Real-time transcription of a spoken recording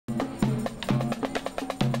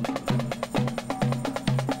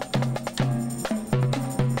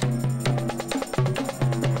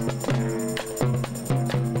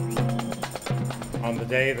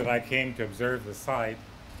day that I came to observe the site,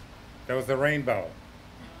 there was a rainbow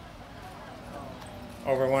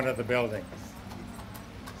over one of the buildings.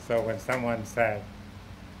 So when someone said,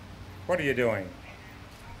 "What are you doing?"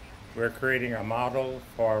 We're creating a model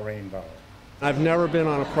for a rainbow. I've never been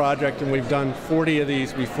on a project, and we've done 40 of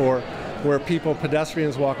these before, where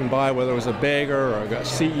pedestrians walking by, whether it was a beggar or a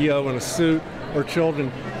CEO in a suit or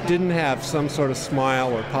children, didn't have some sort of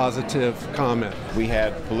smile or positive comment. We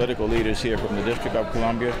had political leaders here from the District of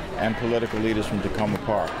Columbia and political leaders from Tacoma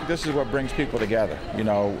Park. This is what brings people together. You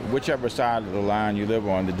know, whichever side of the line you live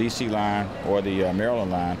on, the DC line or the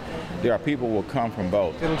Maryland line, there are people who will come from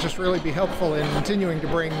both. It'll just really be helpful in continuing to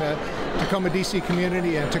bring the Tacoma DC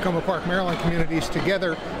community and Tacoma Park, Maryland communities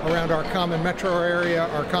together around our common metro area,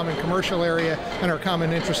 our common commercial area, and our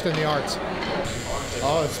common interest in the arts.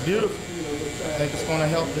 Oh, it's beautiful. I think it's going to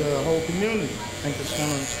help the whole community. I think it's going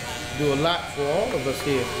to do a lot for all of us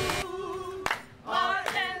here. Art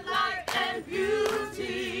and light and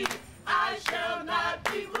beauty, I shall not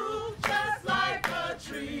be moved, just like a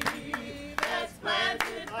tree that's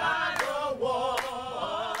planted by the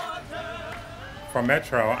water. For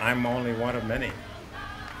Metro, I'm only one of many.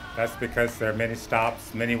 That's because there are many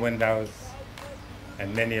stops, many windows,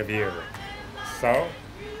 and many of you. So,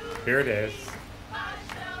 here it is.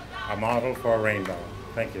 A model for a rainbow.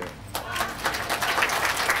 Thank you.